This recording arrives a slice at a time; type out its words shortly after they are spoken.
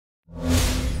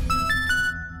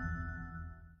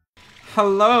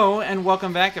Hello and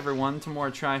welcome back, everyone, to more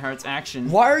Try Hearts action.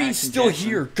 Why are you Action still Jackson.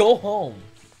 here? Go home.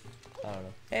 I don't know.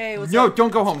 Hey, what's No, up?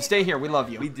 don't go home. Stay here. We love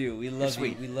you. We do. We love you.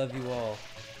 sweet. We love you all.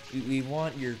 We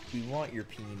want your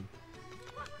peen.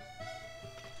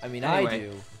 I mean, Anyway. I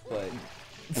do,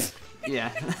 but Yeah.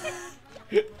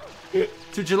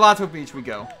 To Gelato Beach we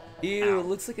go. ew, Ow. it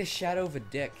looks like a shadow of a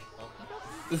dick.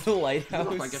 The lighthouse.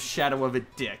 Look like a shadow of a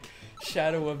dick.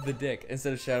 Shadow of the dick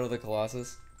instead of Shadow of the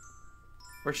Colossus.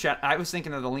 Or I was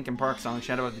thinking of the Linkin Park song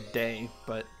Shadow of the Day,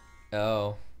 but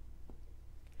Oh.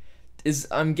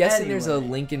 I'm guessing there's a Anyway.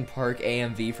 Linkin Park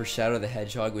AMV for Shadow the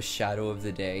Hedgehog with Shadow of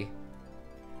the Day.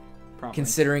 probably.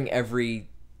 Considering every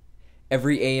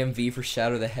AMV for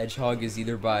Shadow the Hedgehog is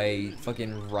either by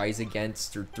fucking Rise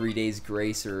Against or 3 Days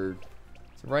Grace or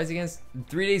is it Rise Against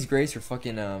 3 Days Grace or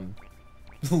fucking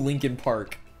Linkin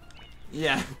Park.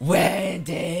 Yeah. When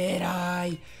did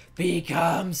I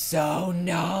become so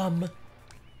numb?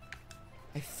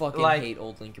 I fucking hate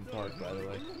old Linkin Park, by the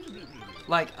way.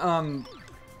 Like,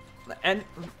 and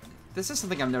this is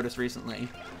something I've noticed recently.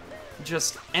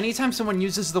 Just anytime someone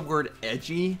uses the word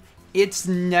edgy, it's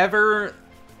never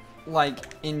like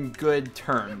in good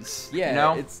terms. Yeah, you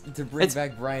know? it's to bring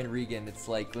back Brian Regan. It's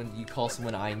like when you call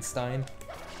someone Einstein.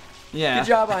 Yeah. Good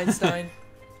job, Einstein.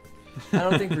 I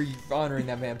don't think we're honoring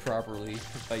that man properly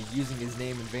by using his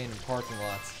name in vain in parking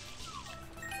lots.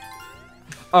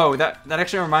 Oh, that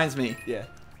actually reminds me Yeah.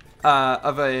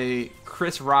 of a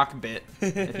Chris Rock bit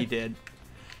that he did.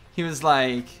 He was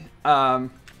like,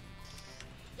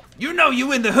 you know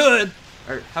you in the hood.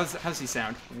 Or how's he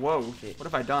sound? Whoa, what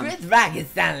have I done? Chris Rock is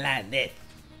sound like this.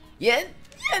 You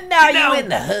know you in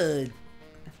the hood.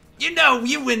 You know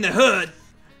you in the hood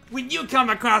when you come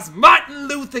across Martin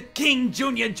Luther King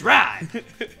Jr. Drive.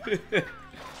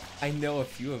 I know a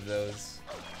few of those.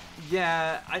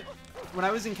 Yeah, when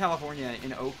I was in California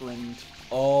in Oakland,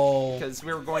 Oh. because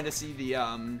we were going to see the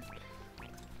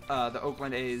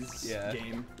Oakland A's Yeah.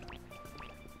 game.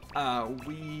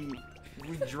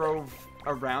 We drove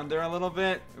around there a little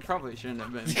bit. We probably shouldn't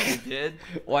have been, but we did.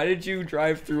 Why did you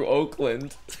drive through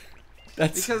Oakland?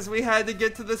 That's Because we had to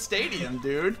get to the stadium,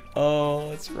 dude. Oh,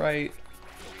 that's right.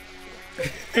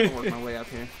 I'll work my way up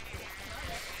here.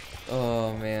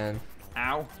 Oh man.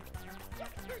 Ow.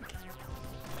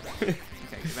 Okay,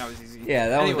 that was easy. Yeah,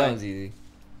 that Anyway, was easy.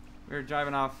 we were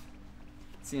driving off,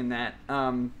 seeing that.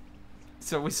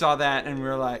 So we saw that, and we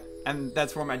were like, and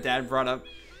that's where my dad brought up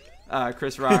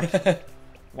Chris Rock.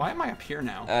 Why am I up here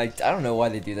now? I don't know why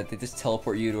they do that. They just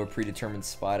teleport you to a predetermined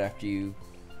spot after you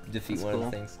defeat That's one of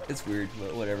cool. the things. It's weird,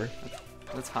 but whatever.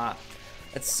 That's hot.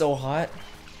 That's so hot.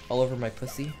 All over my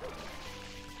pussy.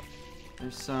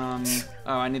 There's some.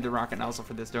 Oh, I need the rocket nozzle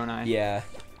for this, don't I? Yeah.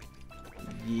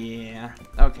 Yeah.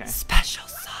 Okay. Special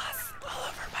sauce all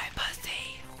over my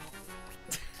pussy.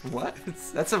 What?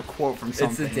 That's a quote from It's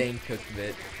something. a Dane Cook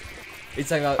bit. It's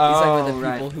talking about the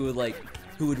right. people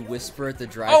who would whisper at the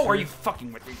drive-thru. Oh, are you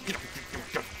fucking with me?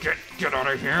 Get out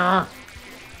of here!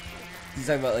 He's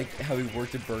talking about like how he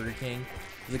worked at Burger King.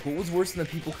 He's like, what was worse than the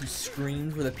people who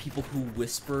screamed were the people who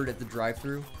whispered at the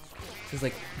drive-thru? He's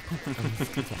like,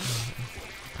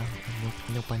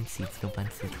 No bun seats, no bun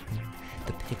seats.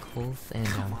 The pickles and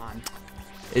Come on.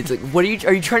 it's like, what are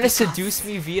you trying to seduce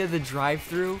me via the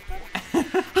drive-thru? I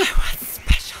want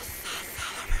special sauce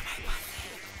all over my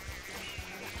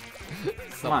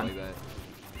pussy. Something on. like that.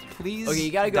 Please. Okay,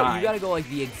 you gotta go. die. You gotta go like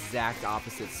the exact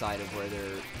opposite side of where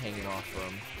they're hanging off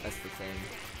from. That's the thing.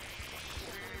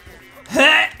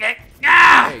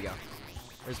 There you go.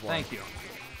 There's one. Thank you.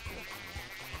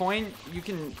 Coin, you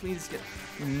can please get.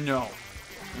 No.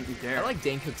 Don't you dare. I like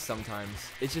Dane Cook sometimes.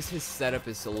 It's just his setup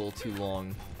is a little too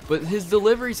long, but his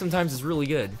delivery sometimes is really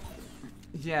good.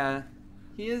 Yeah.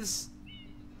 He is.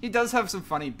 He does have some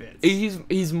funny bits.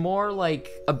 He's more like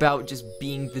about just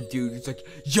being the dude who's like,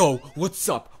 yo, what's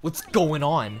up? What's going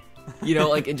on? You know,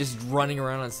 like, and just running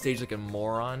around on stage like a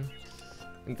moron.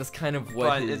 I think that's kind of what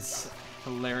But his... it's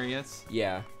hilarious.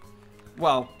 Yeah.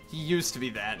 Well, he used to be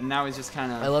that, and now he's just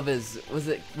kind I of. love his... Was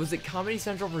it Comedy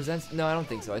Central Presents? No, I don't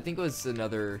think so. I think it was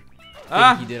another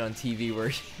Ah! thing he did on TV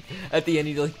where at the end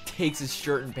he like takes his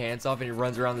shirt and pants off and he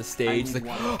runs around the stage need like,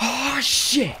 water. oh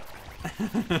shit!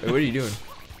 Wait, what are you doing?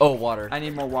 Oh, water. I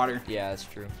need more water. Yeah, that's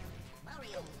true.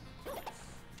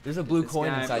 There's a blue This coin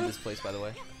guy- inside this place, by the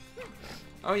way.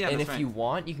 Oh yeah, And that's if right. you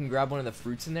want, you can grab one of the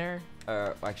fruits in there.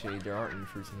 Actually, there aren't any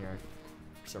fruits in here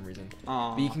for some reason.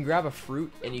 Aw. But you can grab a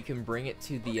fruit and you can bring it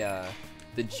to the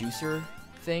juicer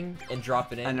thing and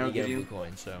drop it in, I know and you get a you- blue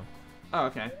coin. So Oh,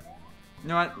 okay. You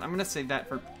know what? I'm gonna save that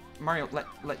for Mario.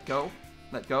 Let go.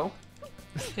 Let go.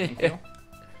 Thank you.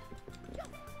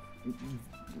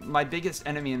 my biggest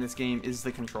enemy in this game is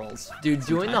the controls. Dude,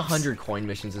 doing the sometimes. 100 coin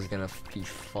missions is gonna be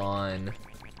fun.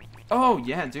 Oh,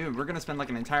 yeah, dude. We're going to spend like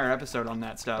an entire episode on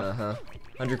that stuff. Uh-huh.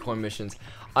 100 coin missions.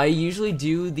 I usually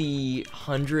do the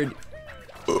 100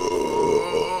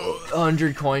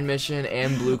 coin mission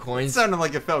and blue It coins. sounded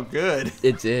like it felt good.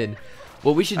 It did.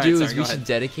 What we should Alright, do sorry, is go we should ahead.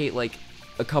 dedicate like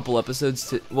a couple episodes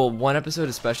to, well, one episode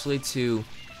especially to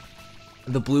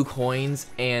the blue coins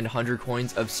and 100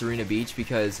 coins of Serena Beach,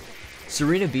 because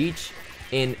Serena Beach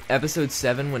in episode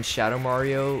 7 when Shadow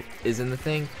Mario is in the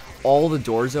thing, all the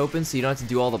doors open so you don't have to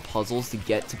do all the puzzles to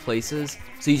get to places,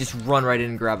 so you just run right in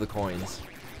and grab the coins.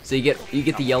 So you get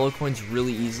the yellow coins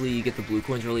really easily, you get the blue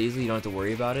coins really easily, you don't have to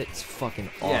worry about it. It's fucking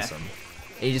awesome.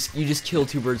 And you just kill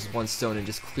 2 birds with 1 stone and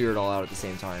just clear it all out at the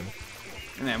same time.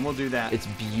 And then we'll do that. It's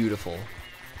beautiful.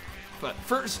 But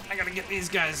first, I got to get these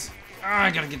guys... I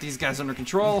got to get these guys under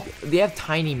control. They have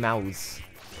tiny mouths.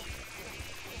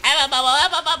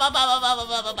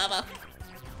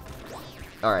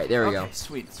 Alright, there we go.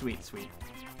 Sweet, sweet, sweet.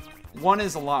 One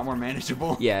is a lot more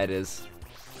manageable. Yeah, it is.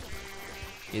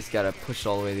 You just gotta push it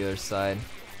all the way to the other side.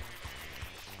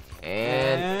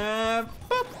 And...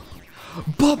 boop.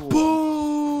 Ba-boom!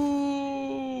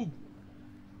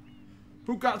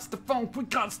 Who got the funk? We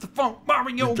got the funk.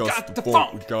 Mario We got the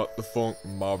funk. We got the funk,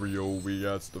 Mario. We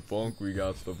got the funk. We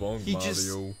got the funk, He Mario.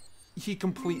 just- He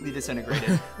completely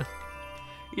disintegrated.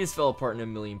 He just fell apart in a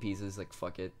million pieces, like,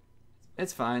 fuck it.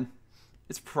 It's fine.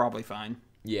 It's probably fine.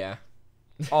 Yeah.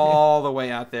 All the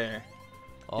way out there.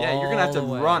 Yeah, you're gonna have to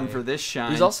All the run way. for this shine.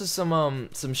 There's also some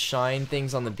shine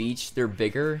things on the beach. They're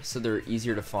bigger, so they're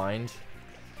easier to find.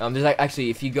 There's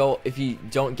actually, if you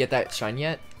don't get that shine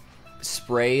yet,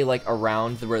 spray like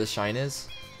around where the shine is.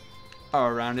 Oh,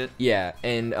 around it? Yeah,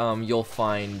 and you'll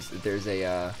find that there's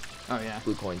a Oh, yeah.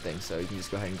 blue coin thing, so you can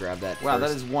just go ahead and grab that. Wow, that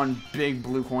first. is one big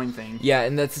blue coin thing. Yeah,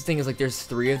 and that's the thing is like there's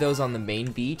 3 of those on the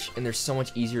main beach, and they're so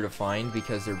much easier to find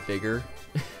because they're bigger,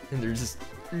 and they're just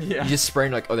Yeah. you just spray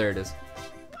and like, oh, there it is.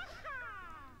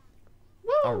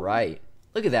 All right,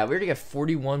 look at that. We already got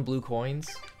 41 blue coins.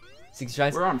 6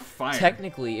 shines. We're on fire.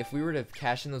 Technically, if we were to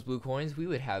cash in those blue coins, we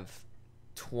would have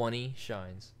 20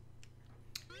 shines.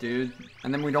 Dude.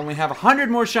 And then we'd only have 100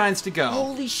 more shines to go.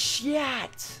 Holy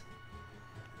shit!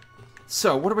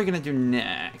 So, what are we gonna do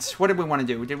next? What did we want to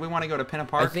do? Did we want to go to Pinna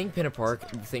Park? I think Pinna Park,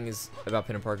 the thing is about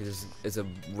Pinna Park is a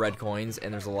red coins,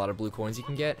 and there's a lot of blue coins you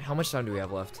can get. How much time do we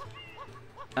have left?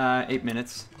 8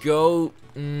 minutes. Go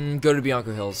to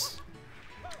Bianco Hills.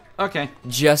 Okay.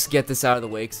 Just get this out of the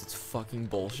way, because it's fucking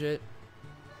bullshit.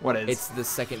 What is? It's the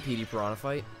second Petey Piranha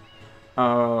fight.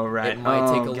 Oh, right. It might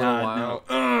take a little God, while.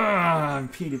 No.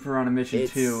 Ugh, Petey Piranha Mission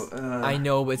 2. Ugh. I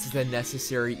know, but it's a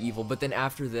necessary evil. But then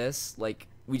after this, like,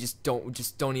 we just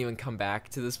don't even come back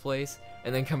to this place,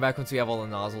 and then come back once we have all the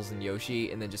nozzles and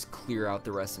Yoshi, and then just clear out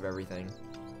the rest of everything.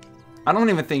 I don't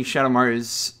even think Shadow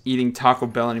Mario's eating Taco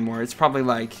Bell anymore. It's probably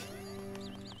like...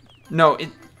 No,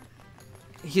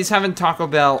 he's having Taco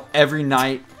Bell every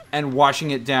night and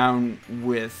washing it down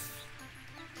with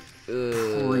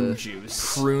prune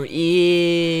juice. Prune.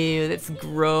 Ew, that's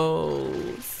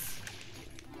gross.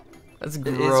 That's It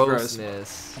is gross.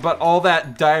 grossness. But all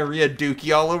that diarrhea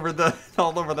dookie all over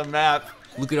the map.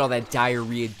 Look at all that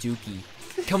diarrhea dookie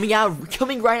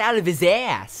coming right out of his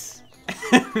ass.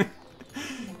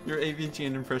 Your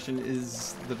AVGN impression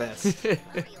is the best.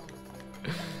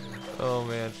 Oh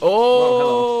man.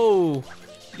 Oh.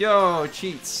 Yo,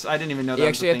 cheats. I didn't even know that You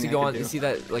was actually a have to thing go I on. could You do. see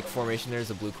that like formation?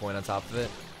 There's a blue coin on top of it.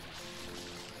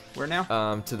 Where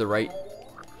now? To the right,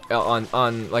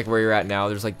 on like where you're at now.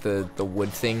 There's like the wood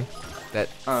thing, that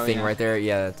thing yeah. right there.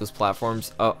 Yeah, those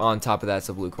platforms. On top of that's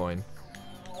a blue coin.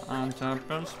 On top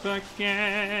of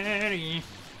spaghetti.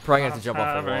 Probably gonna have to jump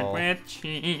off the covered wall. with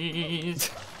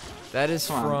cheese. That is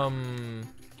Come on. from.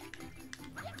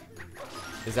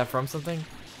 Is that from something?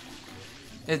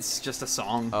 It's just a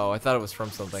song. Oh, I thought it was from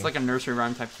something. It's like a nursery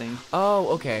rhyme type thing. Oh,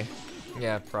 okay.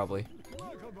 Yeah, probably.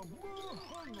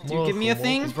 Do you give me a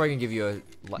thing? He's probably gonna give you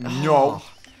a. No.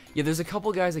 Yeah, there's a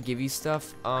couple guys that give you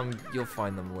stuff. You'll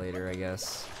find them later, I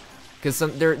guess. Cause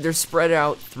they're spread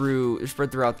out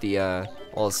throughout the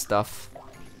all the stuff.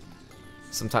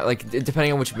 Sometimes, like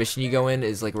depending on which mission you go in,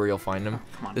 is like where you'll find them.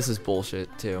 Come on. This is bullshit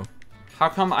too. How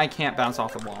come I can't bounce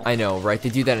off the wall? I know, right? They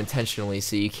do that intentionally,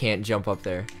 so you can't jump up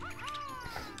there.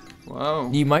 Whoa.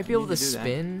 You might be able to do that.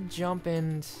 spin, jump,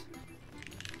 and.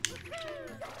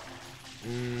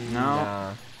 No.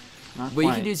 Nah. Not What you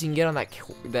quite. can do is you can get on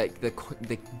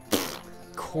the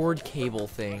cord cable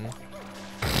thing.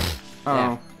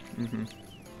 Oh. Mm-hmm.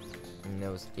 And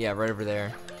that was, yeah, right over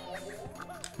there.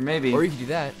 Maybe. Or you can do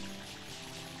that.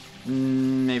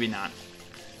 Maybe not.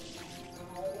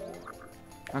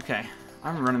 Okay,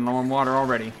 I'm running low on water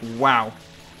already. Wow.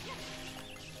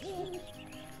 I'm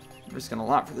risking a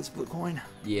lot for this blue coin.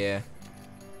 Yeah.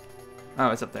 Oh,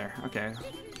 it's up there. Okay.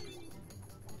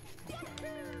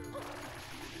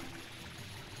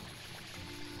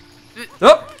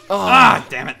 Oh! Ah,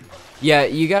 damn it. Yeah,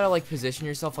 you gotta like position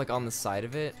yourself like on the side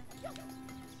of it.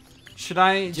 Should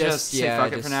I just say yeah,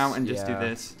 fuck it for now and just do yeah,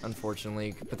 this?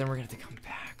 Unfortunately, but then we're gonna have to come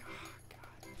back.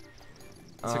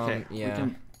 Oh It's okay. Yeah. We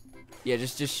can... Yeah,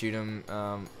 just shoot him.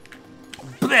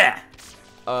 Bleh!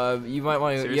 You might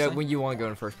want to. Yeah, Seriously? when you want to go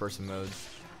in first person mode.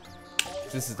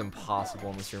 This is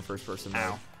impossible unless you're in first person mode.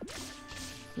 Ow.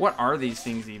 What are these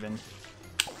things even?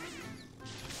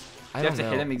 I Do you don't have to know.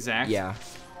 hit him exact? Yeah.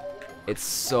 It's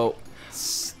so.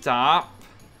 Stop.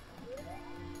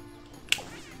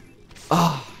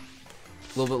 Ah.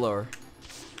 A little bit lower.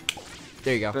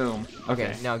 There you go. Boom.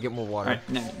 Okay, now get more water. Alright,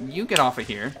 now you get off of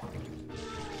here.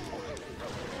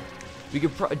 We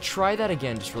could try that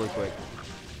again, just really quick.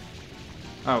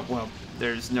 Oh, well,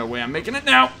 there's no way I'm making it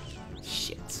now.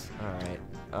 Shit. Alright.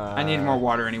 I need more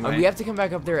water anyway. We have to come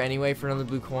back up there anyway for another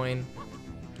blue coin.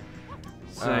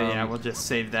 So, yeah, we'll just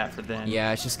save that for then.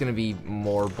 Yeah, it's just gonna be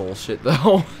more bullshit,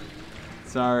 though.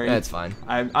 Sorry. That's fine.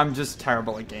 I'm just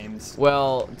terrible at games.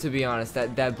 Well, to be honest,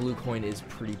 that blue coin is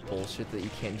pretty bullshit that you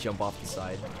can't jump off the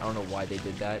side. I don't know why they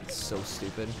did that. It's so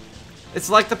stupid. It's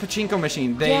like the pachinko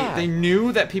machine. They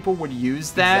knew that people would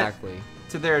use that Exactly.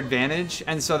 to their advantage,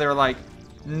 and so they were like,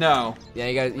 no. Yeah,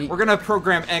 you gotta... We're gonna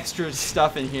program extra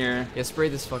stuff in here. Yeah, spray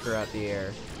this fucker out the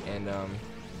air. And,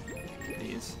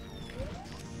 These.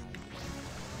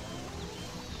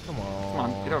 Come on.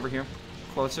 Come on, get over here.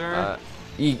 Closer.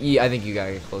 I think you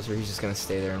gotta get closer. He's just gonna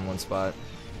stay there in one spot.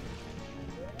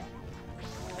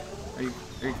 Are you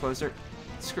closer?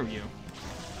 Screw you.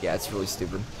 Yeah, it's really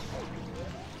stupid.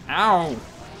 Ow!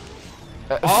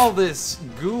 All this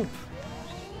goop.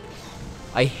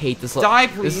 I hate this level. Die,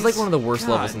 This is please. like one of the worst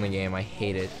God. levels in the game. I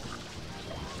hate it.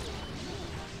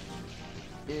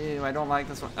 Ew, I don't like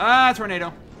this one. Ah,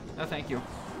 tornado. No, thank you.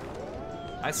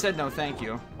 I said no, thank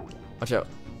you. Watch out.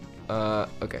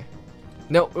 Okay.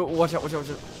 No, watch out, watch out,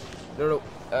 watch out. No,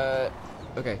 no.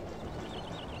 Okay.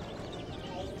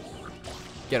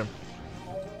 Get him.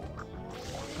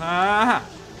 Ah.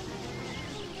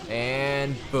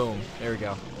 And boom. There we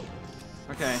go.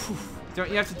 Okay. Don't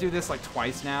you have to do this like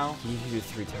twice now? You can do it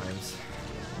 3 times.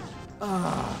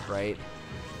 Ah. Right?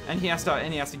 And he has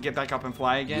to get back up and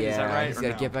fly again. Yeah, Is that right? he's or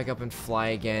gotta no? get back up and fly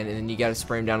again, and then you gotta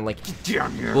spray him down like... Get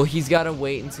down here. Well, he's gotta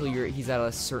wait until he's at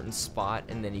a certain spot,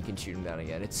 and then you can shoot him down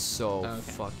again. It's so Okay.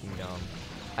 fucking dumb.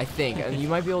 I think. And you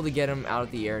might be able to get him out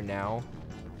of the air now.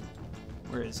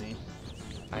 Where is he?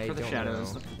 I Look for the don't shadows.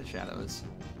 know. Look for the shadows.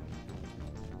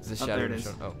 Is the Oh, shadow there it is.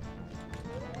 shown? Oh.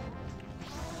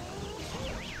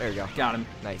 There we go. Got him.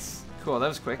 Nice. Cool. That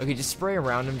was quick. Okay, just spray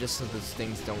around him just so those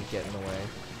things don't get in the way.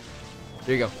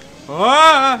 There you go.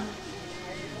 Ah!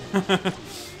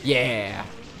 Yeah.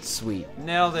 Sweet.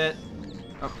 Nailed it.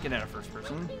 Oh, get out of first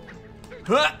person.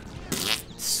 Huh!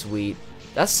 Sweet.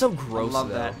 That's so gross, I love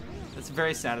though. that. It's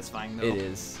very satisfying, though. It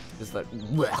is. Just that.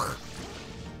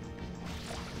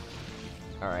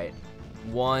 Alright.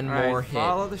 One All right, more hit.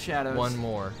 follow the shadows. One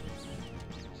more.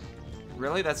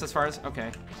 Really? That's as far as...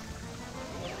 Okay.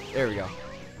 There we go.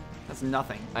 That's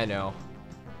nothing. I know.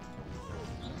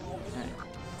 Alright.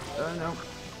 Oh, no.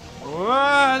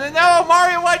 Whoa, no,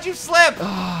 Mario, why'd you slip?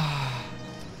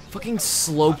 Fucking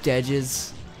sloped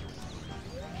edges.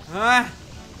 Ah!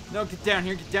 No, get down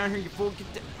here, you fool.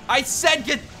 Get down. I said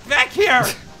get back here!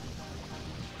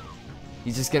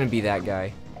 He's just gonna be that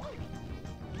guy.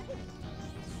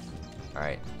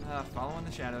 Alright. Following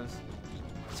the shadows.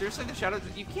 Seriously, the shadows...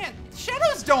 You can't...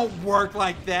 Shadows don't work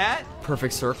like that!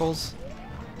 Perfect circles?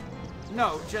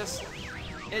 No, just...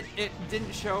 It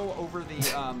didn't show over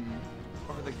the,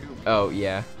 over the goop. Oh,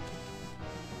 yeah.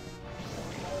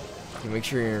 Okay, make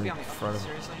sure you're Be in on the front of...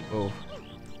 seriously? Oh.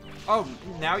 Oh,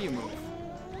 now you move.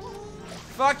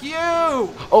 Fuck you!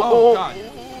 oh. God.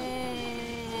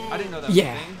 I didn't know that was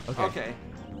Yeah, a thing. okay.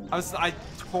 I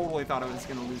totally thought I was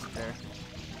gonna lose it there.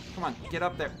 Come on, get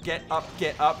up there. Get up,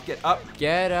 get up, get up.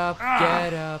 Get up,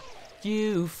 get up.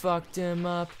 You fucked him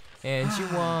up, and you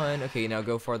won. Okay, now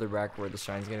go farther back where the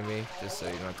shine's gonna be, just so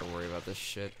you don't have to worry about this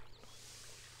shit.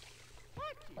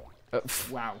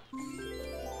 Wow.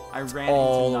 I ran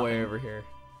All into the way nothing. over here.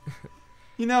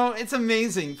 You know, it's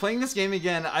amazing. Playing this game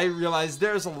again, I realized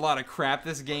there's a lot of crap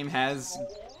this game has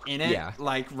in it. Yeah.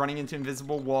 Like running into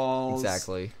invisible walls.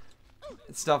 Exactly.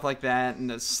 Stuff like that, and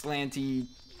the slanty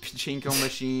pachinko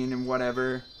machine and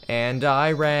whatever. And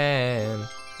I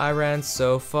ran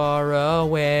so far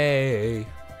away.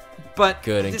 But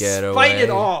Couldn't get despite away. it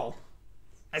all,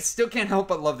 I still can't help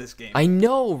but love this game. I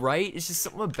know, right? It's just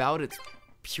something about it's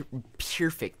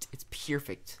perfect. It's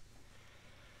perfect.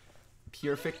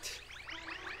 Perfect.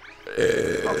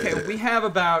 Okay, we have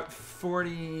about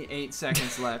 48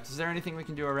 seconds left. Is there anything we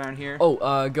can do around here?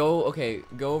 Oh, go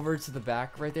over to the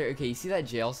back right there. Okay, you see that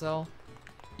jail cell?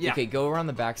 Yeah. Okay, go around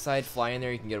the backside, fly in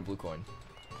there, you can get a blue coin.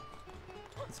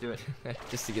 Let's do it.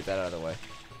 Just to get that out of the way.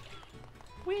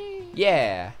 Whee!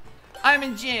 Yeah! I'm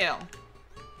in jail.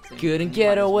 Couldn't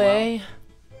get away.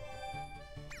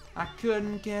 I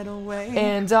couldn't get away.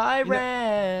 And I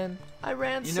ran. I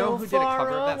ran You know so who did a far cover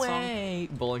of that song? away.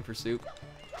 Bowling for Soup.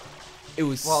 It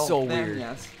was Well, so then, weird.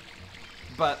 yes.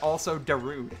 But also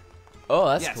Darude. Oh,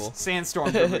 that's Yes, cool.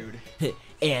 Sandstorm Darude.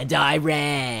 And I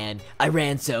ran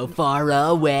so far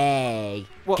away.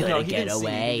 Well, Couldn't no, he get didn't sing.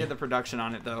 away. He did the production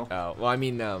on it, though. Oh, well, I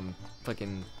mean,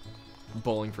 fucking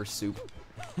Bowling for Soup.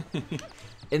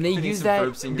 And they need use some that.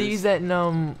 verb singers. They use that in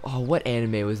oh, what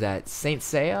anime was that? Saint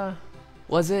Seiya?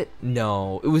 Was it?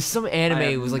 No, it was some anime.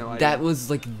 have It was like no that idea. was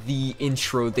like the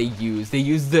intro they used. They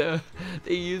used the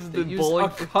bowling a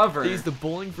cover. They used the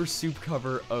Bowling for Soup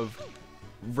cover of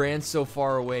 "Ran So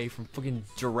Far Away" from fucking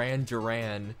Duran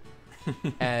Duran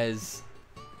as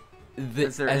the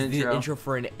As their intro. intro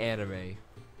for an anime.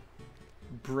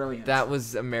 Brilliant. That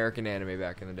was American anime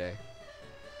back in the day.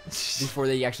 Before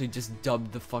they actually just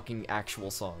dubbed the fucking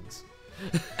actual songs.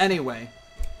 Anyway,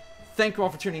 thank you all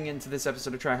for tuning in to this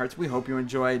episode of Try Hearts. We hope you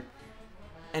enjoyed.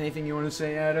 Anything you want to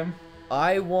say, Adam?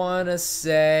 I wanna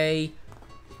say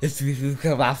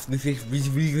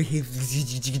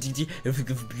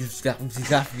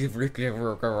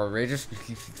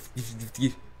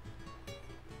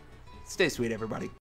Stay sweet, everybody.